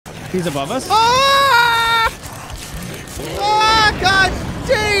He's above us. Ah! Ah! God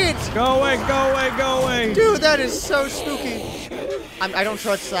dang it! Go away, go away, go away. Dude, that is so spooky. I don't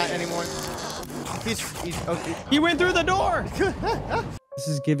trust that anymore. He's okay. He went through the door. This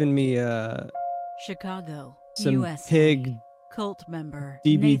is giving me Chicago, some USA. pig Cult member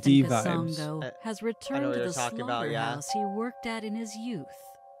DVD Nathan vibes. Kasongo has I know returned what to you're the talking about, yeah. slaughterhouse he worked at in his youth.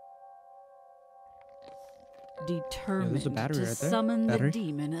 Determined there's a battery to right there. summon Battery. the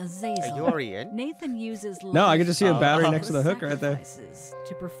demon Azazel. Are you already in? Nathan uses No, I can just see a battery Oh. next to the hook right there. sacrifices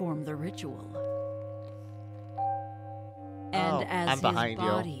to perform the ritual. And as I'm his behind you.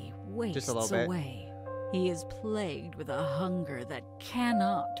 body wastes Just a little bit. away, he is plagued with a hunger that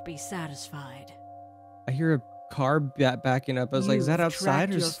cannot be satisfied. I hear a car backing up. I was like, is that You've outside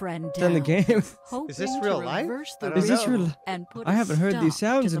tracked or your is friend it in the down, game? hoping Is this to real life? reverse I the don't Is this know. real? and put I haven't heard these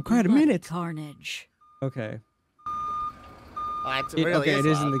stop to sounds the in quite a bloody minute. Carnage. Okay. It really Okay, it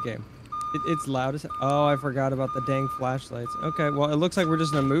is loud. in the game. It's loud as. Oh, I forgot about the dang flashlights. Okay, well, it looks like we're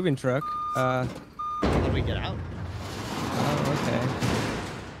just in a moving truck. How do we get out? Oh,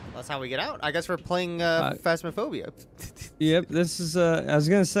 okay. That's how we get out. I guess we're playing Phasmophobia. Yep, this is. I was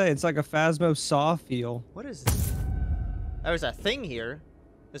gonna say it's like a Phasmo Saw feel. What is this? There's a thing here.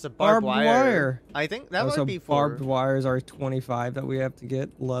 There's a barbed Barbed wire. wire. I think that Also, might be for. barbed wires are 25 that we have to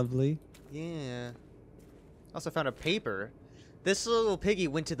get. Lovely. Yeah. Also found a paper. This little piggy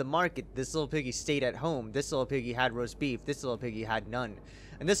went to the market. This little piggy stayed at home. This little piggy had roast beef. This little piggy had none.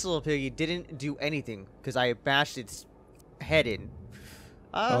 And this little piggy didn't do anything because I bashed its head in.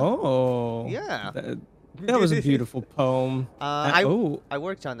 Oh. Yeah. That was a beautiful poem. I I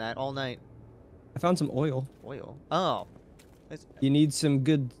worked on that all night. found some oil. Oil. Oh. You need some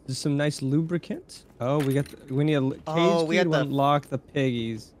nice lubricant. Oh, we need a cage Oh, we key had to the- unlock the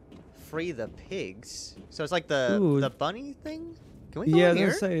piggies. Free the pigs. So it's like the Ooh. the bunny thing? Can we go Yeah, in I here?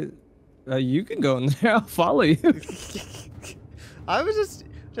 was gonna say, you can go in there. I'll follow you. I was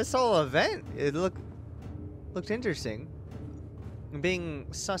just saw an event. It looked interesting. I'm being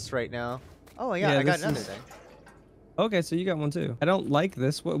sus right now. Oh yeah, I got this another is- thing. Okay, so you got one too. I don't like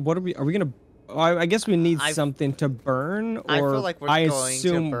this. What are we gonna? Oh, I guess we need something to burn, or I feel like we're I going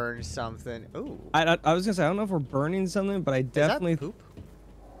assume, to burn something. Ooh. I was gonna say I don't know if we're burning something, but I definitely. Is that poop?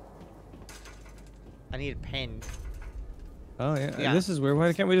 I need a pen. Oh yeah. Yeah. This is weird.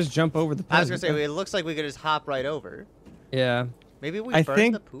 Why can't we just jump over the? I was gonna pen? say it looks like we could just hop right over. Yeah. Maybe we I burn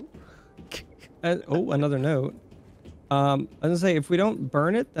think- the poop. Oh, another note. I was gonna say if we don't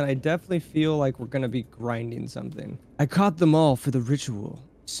burn it, then I definitely feel like we're gonna be grinding something. I caught them all for the ritual.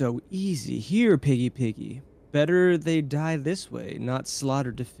 So easy. Here, piggy. Better they die this way, not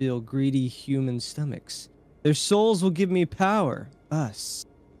slaughtered to fill greedy human stomachs. Their souls will give me power. Us.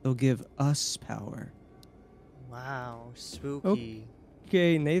 They'll give us power. Wow, spooky.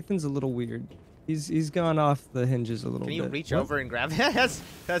 Okay, Nathan's a little weird. He's gone off the hinges a little Can bit. you reach What? over and grab that?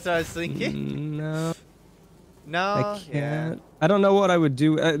 That's what I was thinking. No, No, I yeah. can't. I don't know what I would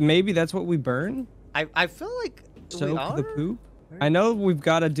do. Maybe that's what we burn. I feel like we Soak are. the poop. I know we've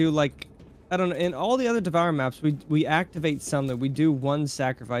got to do like, I don't know. In all the other Devour maps, we activate something. We do one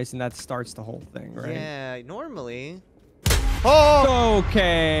sacrifice, and that starts the whole thing, right? Yeah, normally. Oh!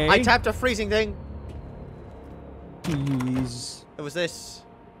 Okay. I tapped a freezing thing. Jeez. It was this.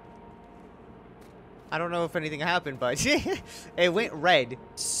 I don't know if anything happened, but it went red.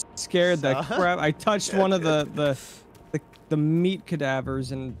 Scared the So- crap. I touched one of the meat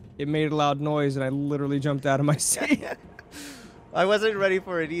cadavers, and it made a loud noise, and I literally jumped out of my seat. I wasn't ready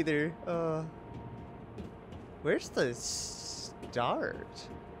for it either. Where's the start?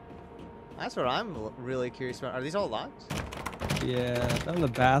 That's what I'm really curious about. Are these all locked? Yeah, found the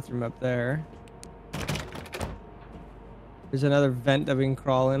bathroom up there. There's another vent that we can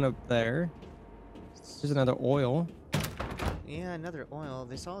crawl in up there. There's another oil. Yeah, another oil.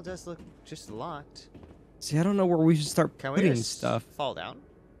 This all does look just locked. See, I don't know where we should start Can we putting just stuff. fall down?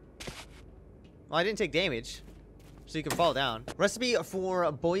 Well, I didn't take damage, so you can fall down. Recipe for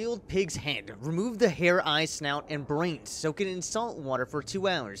boiled pig's head. Remove the hair, eyes, snout, and brains. Soak it in salt water for 2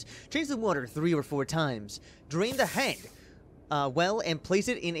 hours. Change the water 3 or 4 times. Drain the head well and place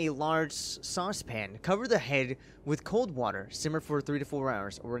it in a large saucepan. Cover the head with cold water. Simmer for 3 to 4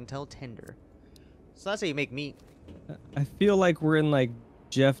 hours or until tender. So that's how you make meat. I feel like we're in like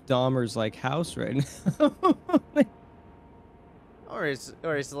Jeff Dahmer's like house right now. Or his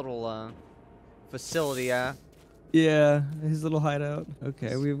little facility. Yeah, his little hideout.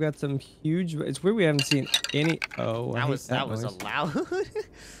 Okay, we've got some huge. It's weird we haven't seen any. Oh, I hate That was noise. allowed.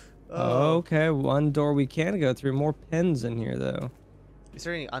 Okay, one door we can go through. More pens in here though. Is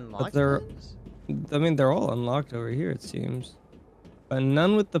there any unlocked they're- ones? I mean, they're all unlocked over here. It seems. but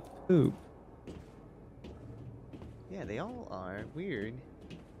none with the poop. Yeah, they all are weird.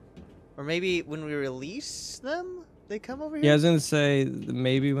 Or maybe when we release them, they come over here? Yeah, I was gonna say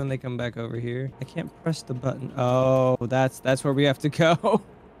maybe when they come back over here. I can't press the button. Oh, that's where we have to go.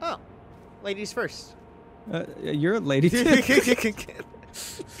 Oh, ladies first. You're a lady too.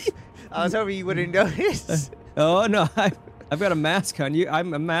 I was hoping you wouldn't notice. Oh no, I've got a mask on.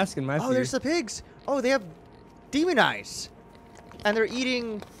 I'm a mask in my Oh, fear. there's the pigs. Oh, they have demon eyes. And they're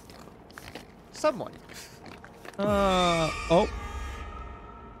eating someone. Oh.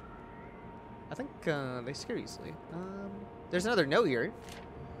 I think they scare easily. There's another note here.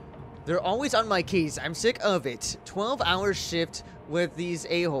 They're always on my case. I'm sick of it. 12-hour shift with these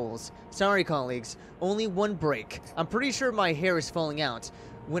a-holes. Sorry, colleagues. Only one break. I'm pretty sure my hair is falling out.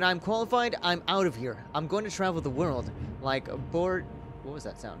 When I'm qualified, I'm out of here. I'm going to travel the world. Like What was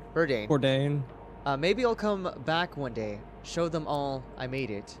that sound? Bourdain. Bourdain. Maybe I'll come back one day. Show them all I made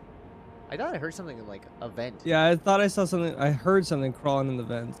it. I thought I heard something like a vent. Yeah, I thought I saw something. I heard something crawling in the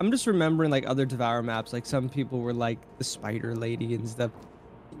vents. I'm just remembering like other Devour maps. Like some people were like the spider lady and stuff.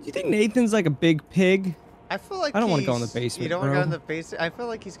 Do you think Nathan's like a big pig? I feel like I don't want to go in the basement. You don't want bro. to go in the basement? I feel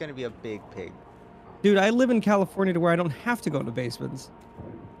like he's going to be a big pig. Dude, I live in California to where I don't have to go into basements.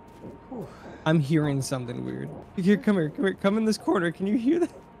 Whew. I'm hearing something weird. Here, come here, come in this corner. Can you hear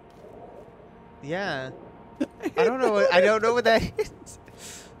that? Yeah. I don't know what that is.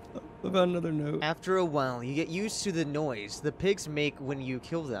 What about another note? After a while, you get used to the noise the pigs make when you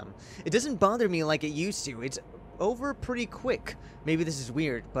kill them. It doesn't bother me like it used to. It's over pretty quick. Maybe this is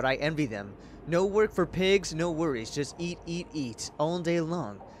weird, but I envy them. No work for pigs, no worries. Just eat, eat, eat all day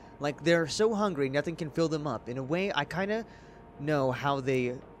long. Like they're so hungry, nothing can fill them up. In a way, I kind of know how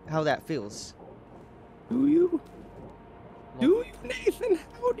that feels. Do you? Do you, Nathan?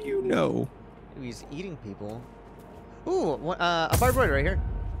 How do you know? He's eating people. Ooh, a barbed wire right here.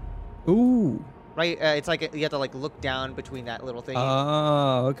 Ooh. Right, it's like you have to like look down between that little thing.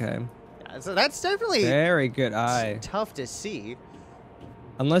 Oh, okay. Yeah, so that's definitely Very good eye. tough to see.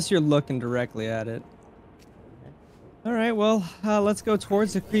 Unless you're looking directly at it. All right, well, let's go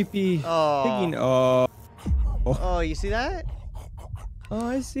towards the creepy piggy. Oh. Oh, you see that? Oh,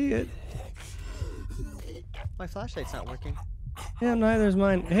 I see it. My flashlight's not working. Yeah, neither's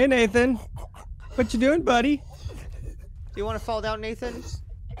mine. Hey, Nathan. What you doing, buddy? Do you want to fall down, Nathan?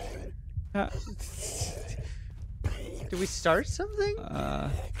 Do we start something?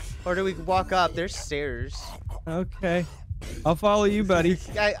 Or do we walk up? There's stairs. Okay. I'll follow you, buddy.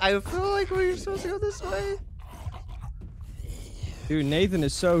 I feel like we're supposed to go this way. Dude, Nathan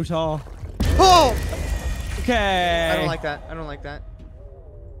is so tall. Oh! Okay. I don't like that. I don't like that.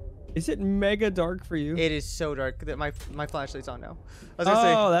 Is it mega dark for you? It is so dark that my flashlight's on now. I was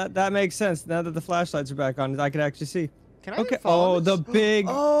gonna say, that makes sense. Now that the flashlights are back on, I can actually see. can I Okay. follow Oh, this? the big.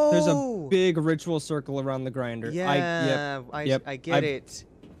 Oh! There's a big ritual circle around the grinder. Yeah, I get it.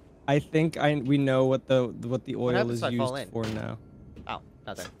 I think we know what the oil happens is if I fall used in? for now. Oh,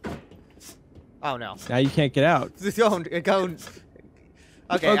 nothing. Oh no. Now you can't get out. Go.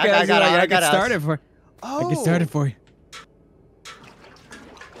 Okay, Okay, I got out. I I got get out. started for. Oh, I get started for you.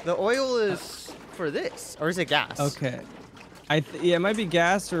 The oil is for this, or is it gas? Okay. Yeah, it might be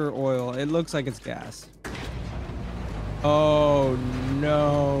gas or oil. It looks like it's gas. Oh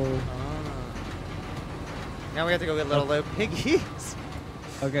no. Now we have to go get little piggies.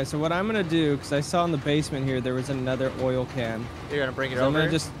 Okay, so what I'm gonna do, because I saw in the basement here there was another oil can. You're gonna bring it So over.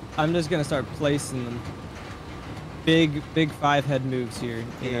 I'm just gonna start placing them. Big 5-head moves here.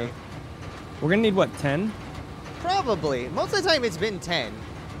 You know. We're gonna need what, 10? Probably. Most of the time it's been 10.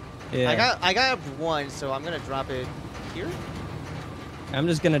 Yeah. I got one, so I'm gonna drop it here. I'm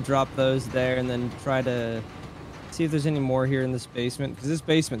just gonna drop those there and then try to see if there's any more here in this basement, because this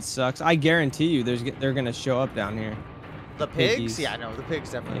basement sucks. I guarantee you they're gonna show up down here. The pigs? Piggies. Yeah, no, the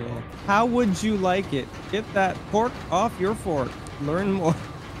pigs definitely will. How would you like it? Get that pork off your fork. Learn more.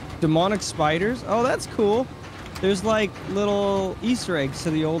 Demonic spiders? Oh, that's cool. There's like little Easter eggs to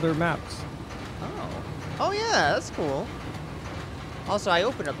the older maps. Oh. Oh yeah, that's cool. Also, I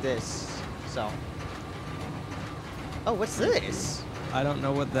opened up this, so. Oh, what's this? I don't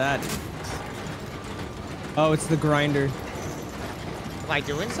know what that is. Oh, it's the grinder. Am I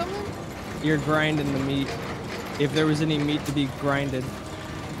doing something? You're grinding the meat. If there was any meat to be grinded.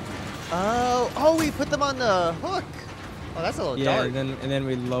 Oh, we put them on the hook. Oh, that's a little Yeah, dark. and then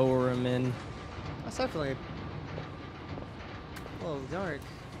we lower them in. That's definitely a little dark.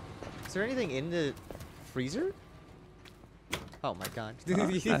 Is there anything in the freezer? Oh my god.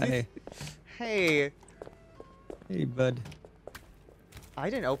 Hi. Hey. Hey, bud. I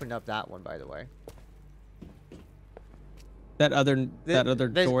didn't open up that one, by the way. That other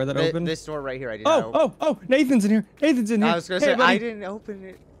door that opened? This door right here, I did not open. Oh, Nathan's in here. Nathan's in here. I was gonna Hey, say, buddy. I didn't open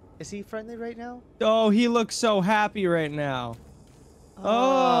it. Is he friendly right now? Oh, he looks so happy right now.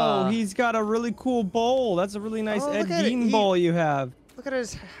 Oh, he's got a really cool bowl. That's a really nice Ed look at it. Gein bowl you have. Look at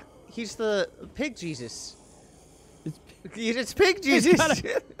his. He's the pig Jesus. It's It's pig Jesus.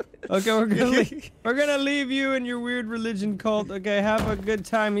 Okay, we're gonna leave you and your weird religion cult. Okay, have a good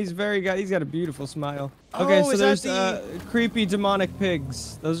time. He's got a beautiful smile. Okay, so there's creepy demonic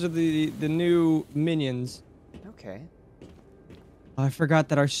pigs. Those are the new minions. Okay. I forgot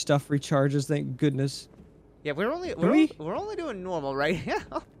that our stuff recharges. Thank goodness. Yeah, we're only doing normal right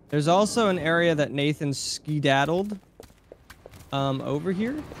now. There's also an area that Nathan skedaddled. Over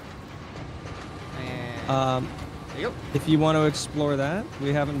here. And yep. If you want to explore that,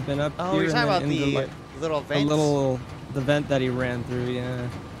 we haven't been up here. You're talking about the little vent? The vent that he ran through, yeah.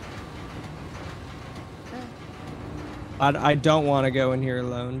 I don't want to go in here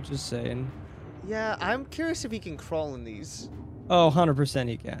alone, just saying. Yeah, I'm curious if he can crawl in these. Oh, 100%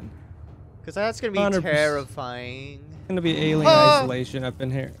 he can. Because that's going to be terrifying. It's going to be alien isolation up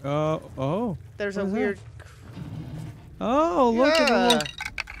in here. Oh. There's a weird... Oh, look at the little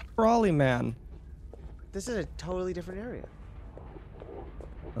crawly man. This is a totally different area.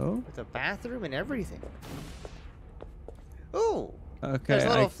 Oh. With a bathroom and everything. Ooh. Okay. There's a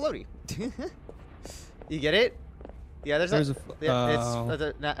little floaty. You get it? Yeah, I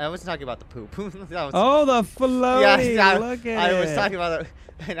wasn't talking about the poop. The floaty. Yeah, look at I was talking about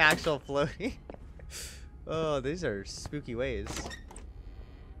an actual floaty. Oh, these are spooky ways.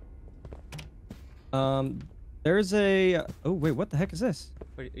 There's a... Oh, wait, what the heck is this?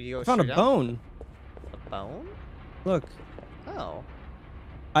 I found a bone. A bone? Look. Oh.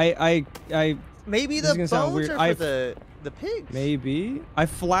 Maybe the bones are for the pigs. Maybe. I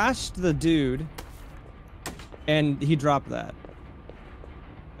flashed the dude, and he dropped that.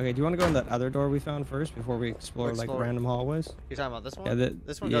 Okay, do you want to go in that other door we found first before we explore like random hallways? You're talking about this one? Yeah,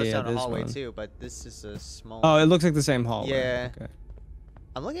 this one goes down a hallway too, but this is a small... Oh, it looks like the same hallway. Yeah. Okay.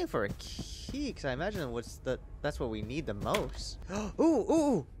 I'm looking for a key because I imagine that's what we need the most.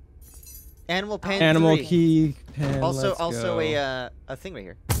 Ooh. Animal pen. Animal 3. key pen. Also a thing right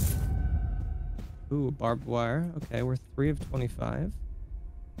here. Ooh, barbed wire. Okay, we're 3 of 25.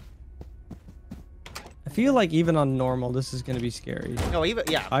 I feel like even on normal, this is gonna be scary. No,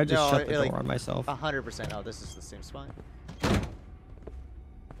 yeah. I just shut the door on myself. 100%. Oh, this is the same spot.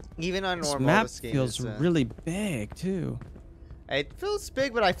 Even on normal, this map this game feels really big too. It feels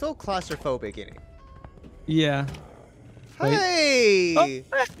big, but I feel claustrophobic in it. Yeah. Hey! Oh,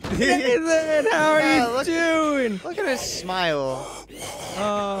 Nathan, how are you doing? Look at his smile.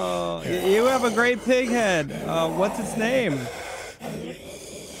 Oh, you have a great pig head. What's its name?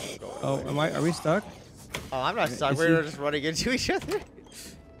 Oh, are we stuck? Oh, I'm not stuck. We're just running into each other.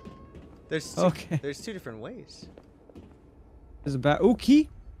 There's two different ways. There's a key.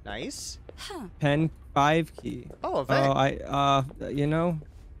 Nice. Pen 5 key. Oh, a vent. Oh, you know.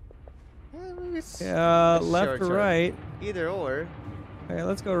 Left or right. Either or. Okay,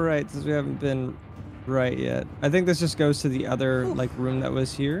 let's go right since we haven't been right yet. I think this just goes to the other room that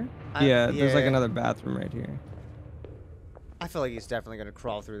was here. There's like another bathroom right here. I feel like he's definitely gonna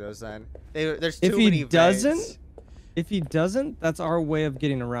crawl through those then. There's too many vents. If he doesn't, that's our way of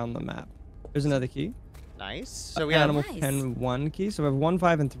getting around the map. There's another key. Nice. So we have pen 1 key. So we have 1,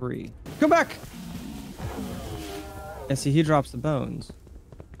 5, and 3. Come back. Yeah, see, he drops the bones.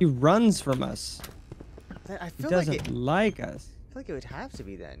 He runs from us. He doesn't like us. I feel like it would have to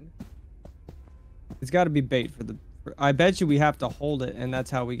be then. It's got to be bait for the... I bet you we have to hold it, and that's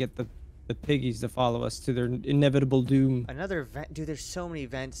how we get the piggies to follow us to their inevitable doom. Another vent? Dude, there's so many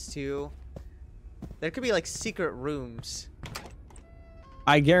vents, too. There could be, like, secret rooms.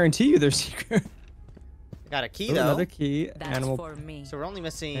 I guarantee you they're secret. Got a key, though. Another key. That's for me. So we're only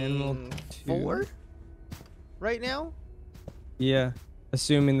missing 4 right now? Yeah.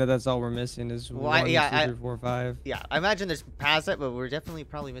 Assuming that's all we're missing is 1, 2, 3, 4, 5. Yeah, I imagine there's past that, but we're definitely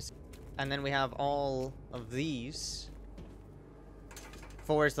probably missing. And then we have all of these.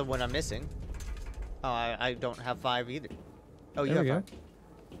 4 is the one I'm missing. Oh, I don't have 5 either. Oh, you have 5.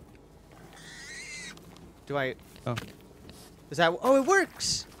 Do I... Oh. Is that... Oh, it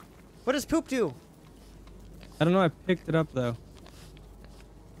works! What does poop do? I don't know. I picked it up, though.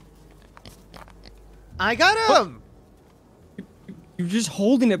 I got him! You're just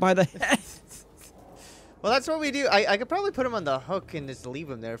holding it by the head. Well, that's what we do. I could probably put him on the hook and just leave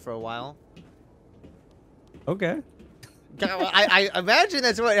him there for a while. Okay. I imagine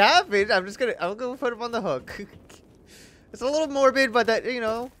that's what happened. I'll go put him on the hook. It's a little morbid, but that, you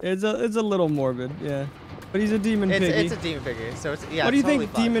know. It's a little morbid, yeah. But he's a demon piggy. It's a demon piggy, so it's yeah. What do you totally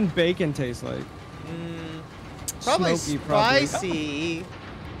think fine. demon bacon tastes like? Probably Smoky, probably. spicy.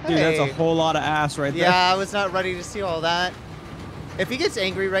 Dude, that's a Hey. whole lot of ass right there. Yeah, I was not ready to see all that. If he gets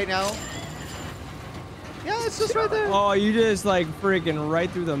angry right now, yeah, it's just right there. Oh, you just like freaking right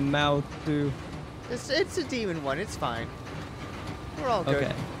through the mouth too. It's a demon one. It's fine. We're all good.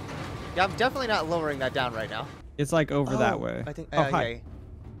 Okay. Yeah, I'm definitely not lowering that down right now. It's like over that Oh, way. I think. Oh, hi. Yeah.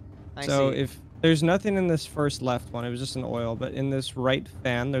 I So see. if there's nothing in this first left one, it was just an oil, but in this right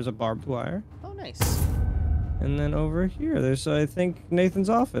fan, there's a barbed wire. Oh, nice. And then over here, there's, I think, Nathan's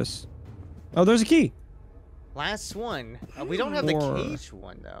office. Oh, there's a key. Last one. We don't have the Four. cage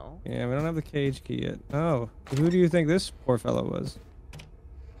one though. Yeah, we don't have the cage key yet. Oh, who do you think this poor fellow was?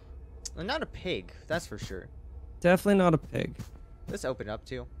 Not a pig, that's for sure. Definitely not a pig. Let's open up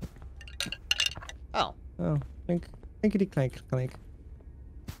too. Oh. Oh, clinkety clank clank.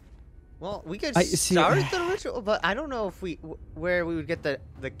 Well, we could I see- start the ritual, but I don't know if where we would get the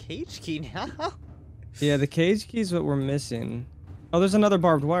cage key now. Yeah, the cage key is what we're missing. Oh, there's another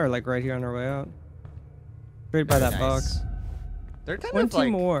barbed wire, like right here on our way out. Right by Very that nice. box. They're kind 20 of like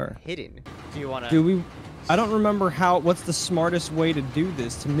more. hidden. Do you want to? Do we? I don't remember what's the smartest way to do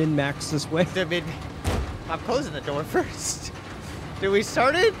this, to min-max this way. I'm closing the door first. Do we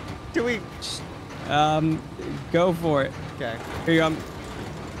start it? Do we? Go for it. Okay. Here you go.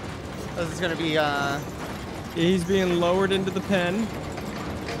 This is gonna be He's being lowered into the pen.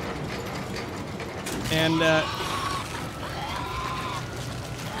 And,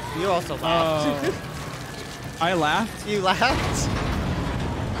 You also laughed. I laughed. You laughed.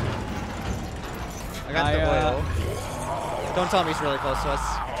 I got the oil. Don't tell me it's really close to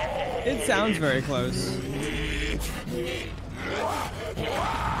us. It sounds very close.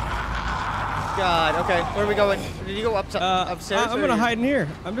 God. Okay. Where are we going? Did you go upstairs? I'm or gonna you- hide in here.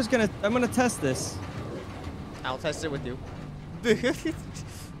 I'm gonna test this. I'll test it with you.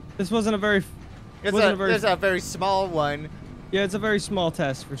 This wasn't a very, There's a very small one. yeah, it's a very small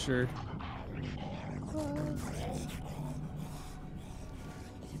test for sure.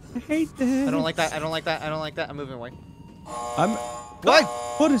 I hate this. I don't like that. I don't like that. I don't like that. I'm moving away. What?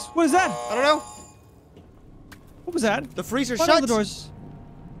 What is that? I don't know. What was that? The freezer Why shut. are the doors?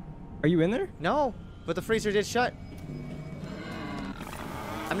 Are you in there? No, but the freezer did shut.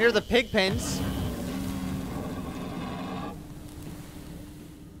 I'm near the pig pens.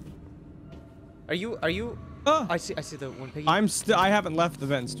 Are you? Oh, I see the one piggy. I haven't left the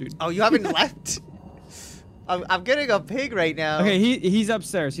vents, dude. Oh, you haven't left? I'm getting a pig right now. Okay, he's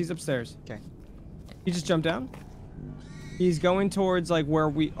upstairs. He's upstairs. Okay. He just jumped down. He's going towards like where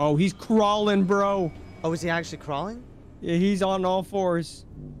we. Oh, he's crawling, bro. Oh, is he actually crawling? Yeah, he's on all fours.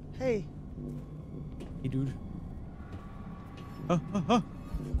 Hey. Hey, dude. Oh,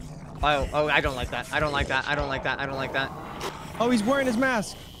 I don't like that. I don't like that. I don't like that. I don't like that. Oh, he's wearing his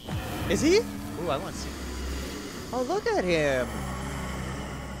mask. Is he? Ooh, I want to see. Oh, look at him.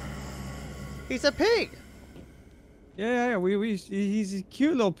 He's a pig. Yeah, he's a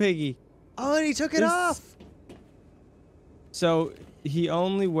cute little piggy. Oh, and he took it This- off. So he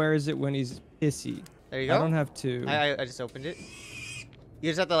only wears it when he's pissy. There you go. I don't have to. I just opened it. You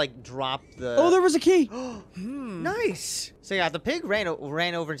just have to like drop the. Oh, there was a key. Nice. So yeah, the pig ran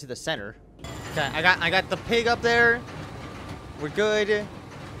over into the center. Okay, I got the pig up there. We're good.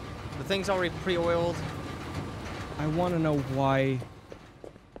 The thing's already pre-oiled. I want to know why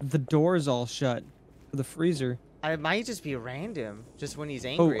the door's all shut for the freezer. It might just be random, just when he's Oh,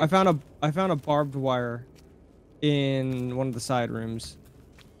 angry. I found a barbed wire in one of the side rooms.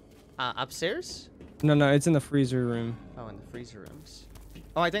 Upstairs? No, it's in the freezer room. Oh, in the freezer rooms.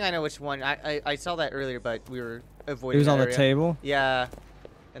 Oh, I think I know which one. I saw that earlier, but we were avoiding. It was that on the area. table. Yeah.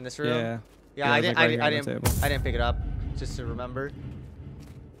 In this room. Yeah. Yeah, Yeah, I it was, didn't. like, right here on the table. I didn't pick it up, just to remember.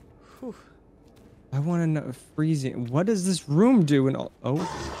 Whew. I want to know freezing. What does this room do? And oh,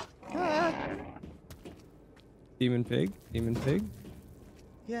 Ah. demon pig.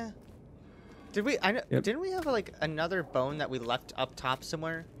 Yeah. Did we? I know. Yep. Didn't we have like another bone that we left up top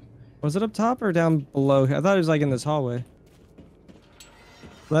somewhere? Was it up top or down below? I thought it was like in this hallway.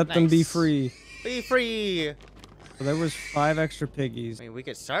 Let them be Nice. free. Be free. So there was 5 extra piggies. I mean, we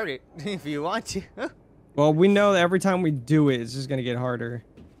could start it if you want to. Well, we know that every time we do it, it's just gonna get harder.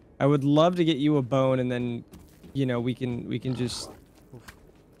 I would love to get you a bone, and then, you know, we can just.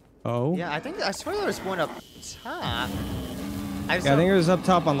 Oh. Yeah, I swear there was one up top. Yeah, I think it was up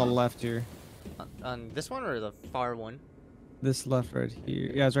top on the left here. On this one or the far one? This left right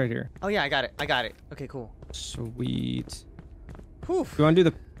here. Yeah, it's right here. Oh yeah, I got it. Okay, cool. Sweet. Whew. You want to do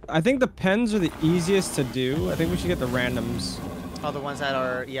the? I think the pens are the easiest to do. I think we should get the randoms. Oh, the ones that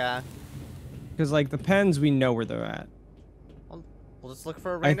are, yeah. Because like the pens, we know where they're at. Well, we'll just look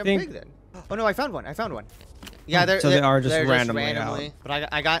for a random think- pig then. Oh no, I found one. I found one. Yeah, So they are just they're randomly out. But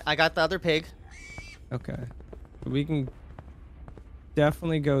I got the other pig. Okay. We can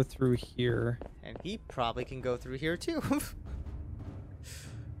definitely go through here. And he probably can go through here too.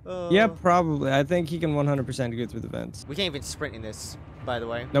 Yeah, probably. I think he can 100% go through the vents. We can't even sprint in this, by the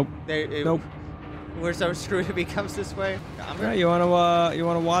way. Nope. Nope. We're so screwed if he comes this way. Yeah, you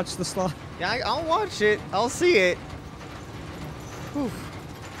wanna watch the slot? Yeah, I'll watch it. I'll see it. Whew.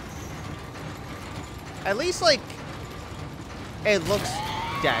 At least, like, it looks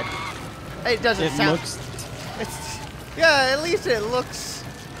dead. It doesn't sound. Looks. It's, yeah, at least it looks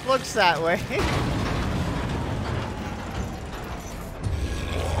that way.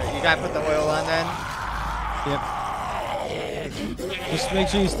 You gotta put the oil on then. Yep. Just make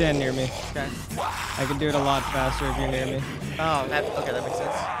sure you stand near me. Okay. I can do it a lot faster if you're near me. Oh, okay, that makes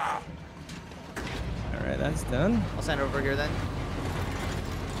sense. All right, that's done. I'll send it over here then.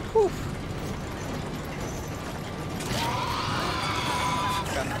 Whew.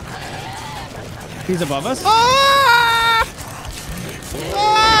 He's above us. Ah!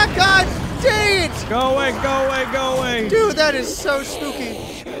 Ah! God dang it! Go away! Go away! Go away! Dude, that is so spooky.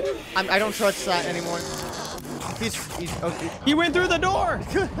 I don't trust that anymore. He's okay. He went through the door.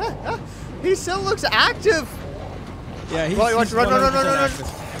 He still looks active. Yeah, he's Run. 100% active.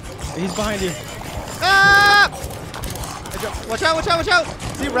 He's behind you. Ah! Watch out!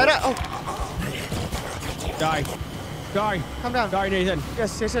 Is he red out? Oh, Die. calm down. Die, Nathan.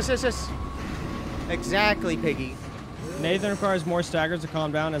 Yes. Exactly, Piggy. Nathan requires more staggers to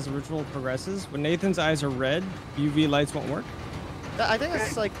calm down as the ritual progresses. When Nathan's eyes are red, UV lights won't work. I think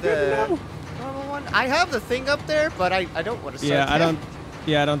it's like the normal one. I have the thing up there, but I don't want to start Yeah, it.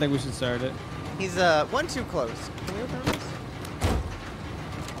 I don't think we should start it. He's one too close. Can we open this?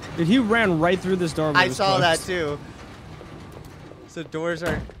 Dude, he ran right through this door. I saw that too. So doors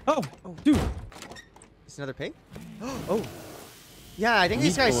are. Oh, dude. It's another pig. Oh. Yeah, I think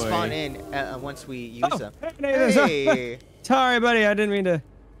these Neat guys boy. spawn in once we use them. Hey, Nathan. Hey. Sorry, buddy. I didn't mean to.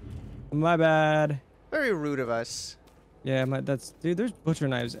 My bad. Very rude of us. Yeah, dude. There's butcher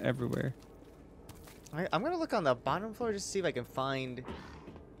knives everywhere. I'm gonna look on the bottom floor just to see if I can find.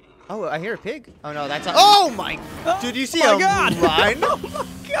 Oh, I hear a pig. Oh no, that's. Oh my! Did you see my him God. run? Oh my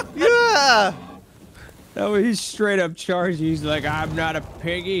God. Yeah. No, he's straight up charged. He's like, I'm not a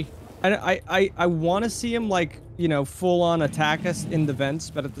piggy. I want to see him like, you know, full on attack us in the vents,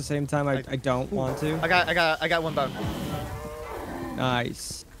 but at the same time, I don't want to. I got one bone.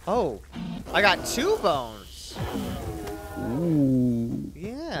 Nice. Oh, I got 2 bones. Ooh.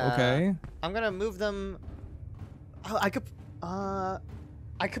 Yeah. Okay. I'm gonna move them. Oh, I could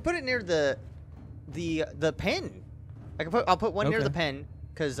put it near the pen. I'll put one near the pen,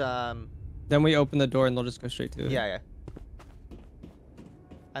 cause Then we open the door and they'll just go straight to it. Yeah.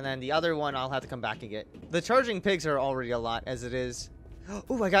 And then the other one I'll have to come back and get. The charging pigs are already a lot as it is.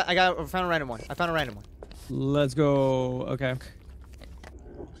 Oh, I found a random one. Let's go. Okay.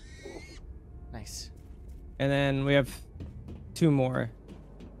 Nice. And then we have 2 more.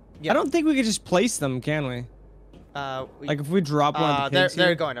 Yeah. I don't think we could just place them, can we? Like if we drop one of the pigs they're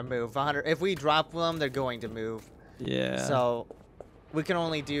here? going to move. 100. If we drop them, they're going to move. Yeah. So we can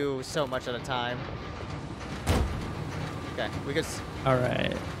only do so much at a time. Okay, we could. All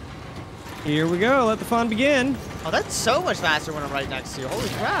right. Here we go. Let the fun begin. Oh, that's so much faster when I'm right next to you. Holy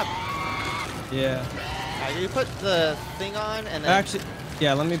crap! Yeah. You put the thing on and then. Actually,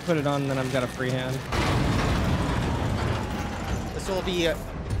 yeah. Let me put it on, then I've got a free hand. This will be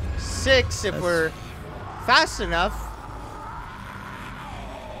 6 if we're fast enough.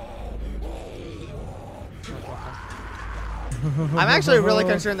 I'm actually really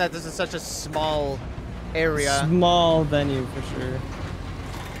concerned that this is such a small area. Small venue for sure.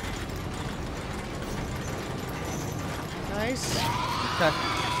 Nice. Okay.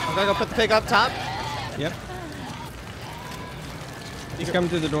 I'm gonna go put the pig up top. Yep. He's coming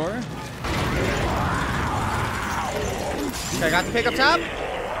through the door. Okay, I got the pig up top.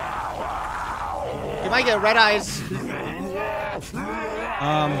 You might get red eyes.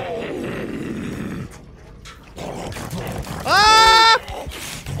 Ah!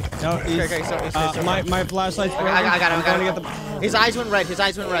 No, he's, Okay, so my flashlight's I working. got him. I'm going to get the. His eyes went red.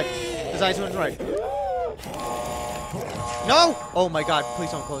 No! Oh my God!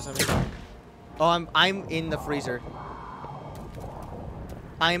 Please don't close on me. Oh, I'm in the freezer.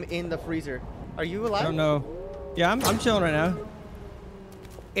 I'm in the freezer. Are you alive? I don't know. Yeah, I'm chilling right now.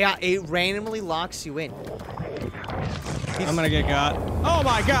 Yeah, it randomly locks you in. I'm gonna get got. Oh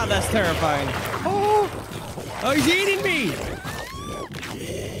my God, that's terrifying. Oh! Oh, he's eating me.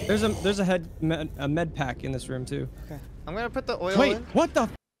 There's a med pack in this room too. Okay. I'm gonna put the oil Wait, in. what the?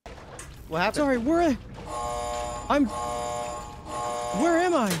 What happened? Sorry, where am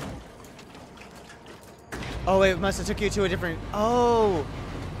I? Oh wait, it must have took you to a different. Oh,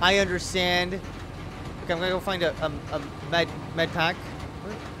 I understand. Okay, I'm gonna go find a med pack.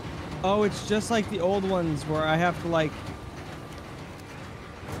 Oh, it's just like the old ones where I have to like.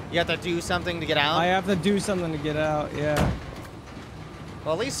 You have to do something to get out. I have to do something to get out. Yeah.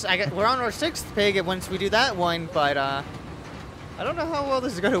 Well, at least we're on our 6th pig once we do that one, but I don't know how well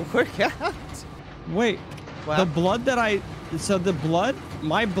this is gonna work out. Wait, What the happened? blood that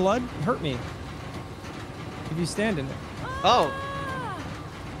my blood hurt me. If you stand in it. Oh.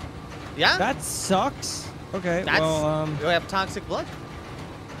 Yeah. That sucks. Okay, That's. well, We have toxic blood.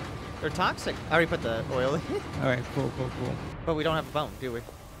 They're toxic. I already put the oil in, all right, cool. but we don't have a bone, do we?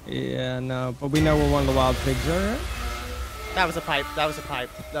 Yeah, no, but we know where one of the wild pigs are, right? That was a pipe. That was a pipe.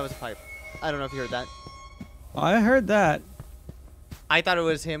 That was a pipe. I don't know if you heard that. I heard that. I thought it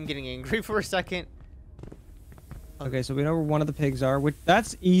was him getting angry for a second. Okay, so we know where one of the pigs are. Which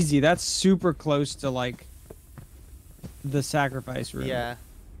that's easy. That's super close to like the sacrifice room. Yeah.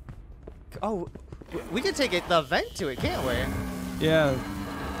 Oh, we could take the vent to it, can't we? Yeah.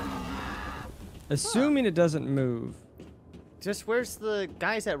 Assuming it doesn't move. Just where's the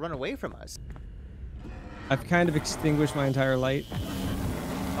guys that run away from us? I've kind of extinguished my entire light.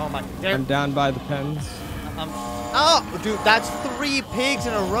 Oh my. I'm down by the pens. Oh, dude, that's 3 pigs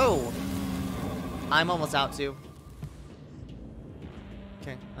in a row. I'm almost out too.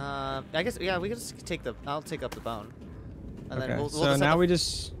 Okay. I guess yeah, we can just take the. I'll take up the bone. And Okay. then we'll So just now we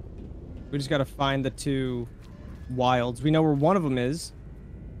just gotta find the 2 wilds. We know where one of them is.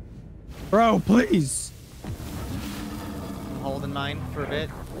 Bro, please. I'm holding mine for a bit.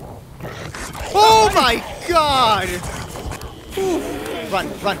 Oh my god! Ooh. Run,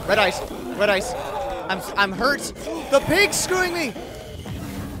 red ice, red ice. I'm hurt. The pig's screwing me.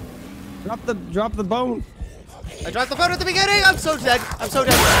 Drop the bone. I dropped the phone at the beginning. I'm so dead. I'm so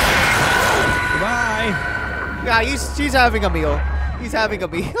dead. Goodbye. Yeah, he's having a meal. He's having a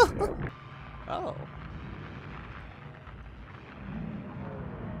meal. Oh.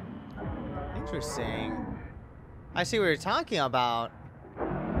 Interesting. I see what you're talking about.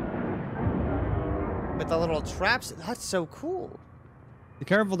 With the little traps. That's so cool. Be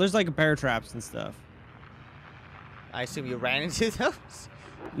careful, there's like bear traps and stuff. I assume you ran into those?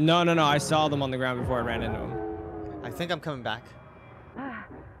 No, I saw them on the ground before I ran into them. I think I'm coming back.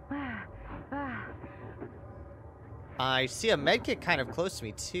 I see a medkit kind of close to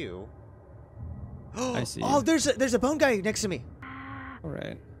me too. I see. Oh, there's a bone guy next to me. All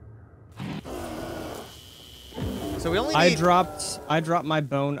right. So we only I need. dropped my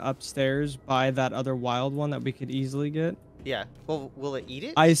bone upstairs by that other wild one that we could easily get. Yeah. Well, will it eat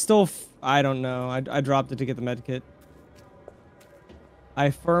it? I don't know. I dropped it to get the medkit. I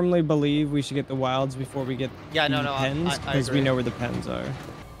firmly believe we should get the wilds before we get Yeah, the no, pens I because we agree. know where the pens are.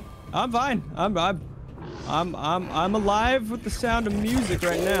 I'm fine. I'm alive with the sound of music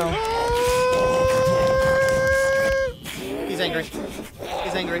right now. He's angry.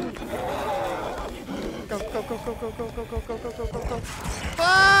 He's angry. Go, go, go, go, go, go, go, go, go, go, go, go, go.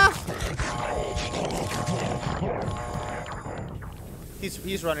 Ah!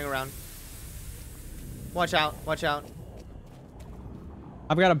 He's running around. Watch out, watch out.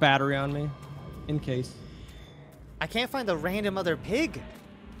 I've got a battery on me, in case. I can't find the random other pig.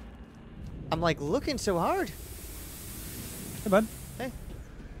 I'm like looking so hard. Hey, bud. Hey.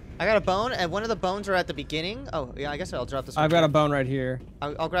 I got a bone, and one of the bones are at the beginning. Oh, yeah, I guess I'll drop this one. I've got a bone right here.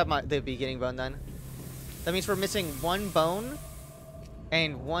 I'll grab the beginning bone then. That means we're missing 1 bone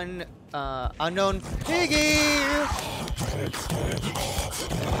and 1 unknown piggy.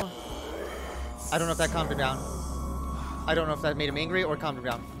 I don't know if that calmed him down. I don't know if that made him angry or calmed him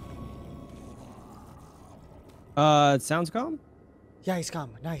down. It sounds calm. Yeah, he's calm.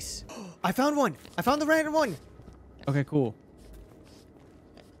 Nice. I found one. I found the random one. Okay, cool.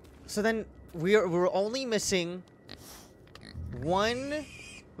 So then we're only missing 1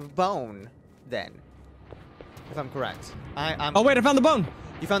 bone then, if I'm correct. Oh wait, I found the bone.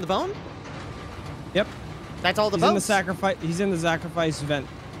 You found the bone? Yep. That's all the He's in the bones? sacrifice. He's in the sacrifice vent,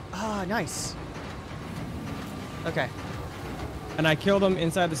 Ah, nice. Okay. and I killed him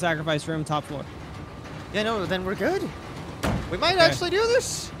inside the sacrifice room, top floor. Yeah, no, then we're good. We might Okay. actually do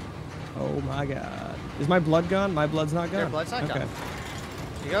this. Oh my god. Is my blood gone? My blood's not gone. Your blood's not okay. gone.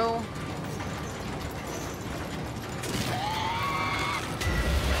 Here you go.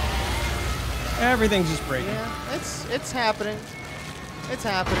 Everything's just breaking. Yeah, it's happening. It's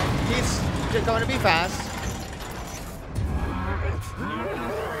happening. He's going to be fast.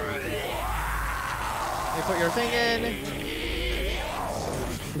 put your thing in.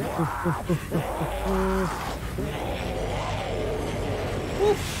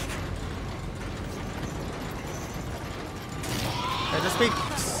 Woo. Okay, just be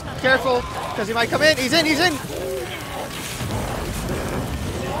careful, because he might come in. He's in, he's in.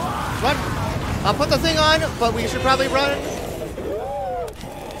 Run. I'll put the thing on, but we should probably run.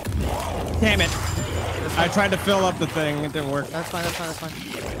 Damn it. I tried to fill up the thing. It didn't work. That's fine, that's fine, that's fine.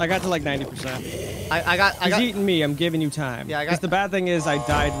 I got to like 90%. I got... He's eating me. I'm giving you time. Yeah, I got... Because the bad thing is I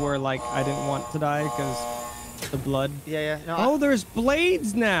died where like I didn't want to die because the blood. Yeah. No, oh, there's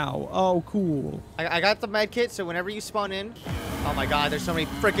blades now. Oh, cool. I got the med kit, so whenever you spawn in... Oh my god, there's so many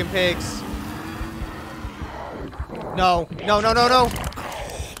freaking pigs. No.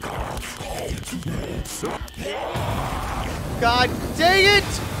 God dang it!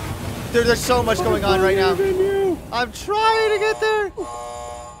 There's so much going on right now. I'm trying to get there.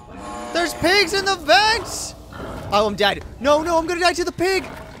 There's pigs in the vents. Oh, I'm dead. No, I'm gonna die to the pig.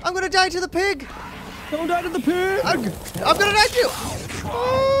 I'm gonna die to the pig. Don't die to the pig. I'm gonna die too.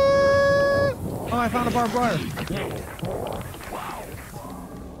 Oh, I found a barbed wire.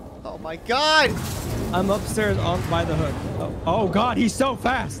 Oh my god. I'm upstairs by the hook. Oh god, he's so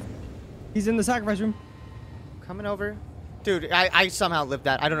fast. He's in the sacrifice room. Coming over. Dude, I somehow lived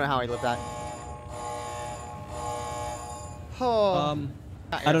that. I don't know how I lived that. Oh.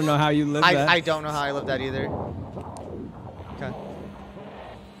 I don't know how you lived that. I don't know how I lived that either. Okay.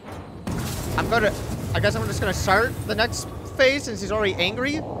 I guess I'm just gonna start the next phase since he's already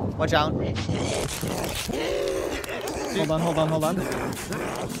angry. Watch out. Hold on.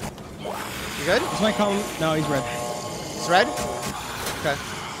 You good? This might come. No, he's red. It's red? Okay.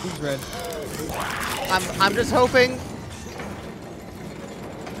 He's red. I'm just hoping.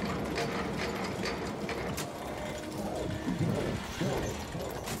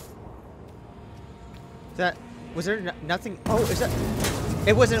 Was there nothing? Oh, is that?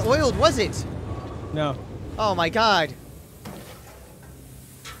 It wasn't oiled, was it? No. Oh my god.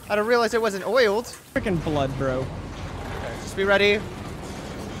 I didn't realize it wasn't oiled. Freaking blood, bro. Okay, just be ready.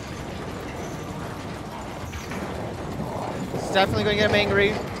 It's definitely gonna get him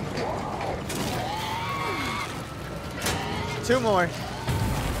angry. 2 more.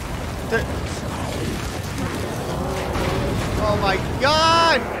 Oh my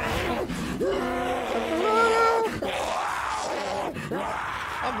god!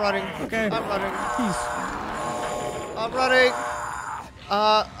 I'm running. Okay. I'm running. Peace. I'm running.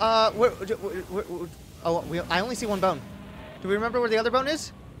 I only see 1 bone. Do we remember where the other bone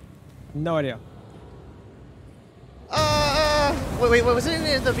is? No idea. Wait, was it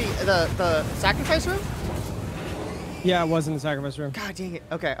in the sacrifice room? Yeah, it was in the sacrifice room. God dang it.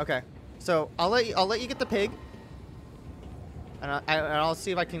 Okay. So I'll let you get the pig, and I'll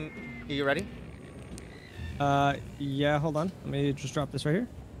see if I can. Are you ready? Yeah. Hold on. Let me just drop this right here.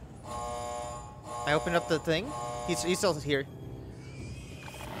 I opened up the thing. He's still here.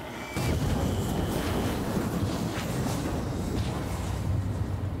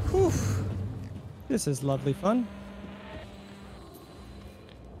 Whew. This is lovely fun.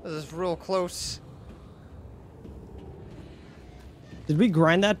 This is real close. Did we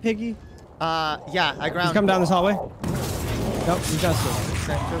grind that piggy? Yeah, I ground. He's come down this hallway. Nope, he's just it.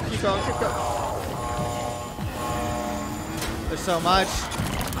 Okay, so keep going. There's so much.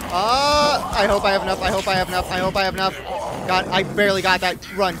 I hope I have enough. God, I barely got that.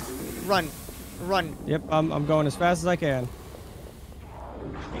 Run. Yep, I'm going as fast as I can.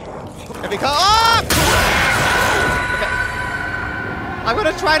 If he comes, okay. I'm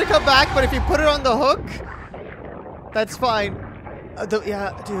gonna try to come back, but if you put it on the hook, that's fine.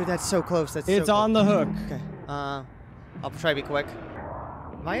 Yeah, dude, that's so close. It's on the hook. Okay. I'll try to be quick.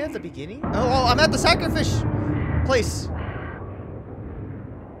 Am I at the beginning? Oh, I'm at the sacrifice place.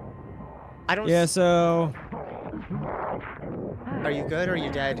 I don't. Yeah, so. Are you good or are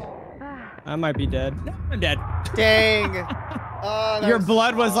you dead? I might be dead. I'm dead. Dang. Your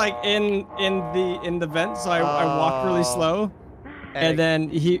blood was like in the vent, so I walked really slow, and then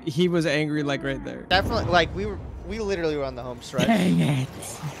he was angry like right there. Definitely, like we literally were on the home stretch. Dang it!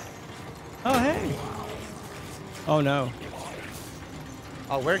 Oh hey! Oh no!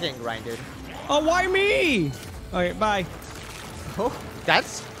 Oh, we're getting grinded. Oh, why me? Okay, bye. Oh,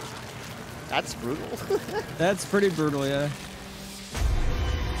 that's brutal. That's pretty brutal, yeah.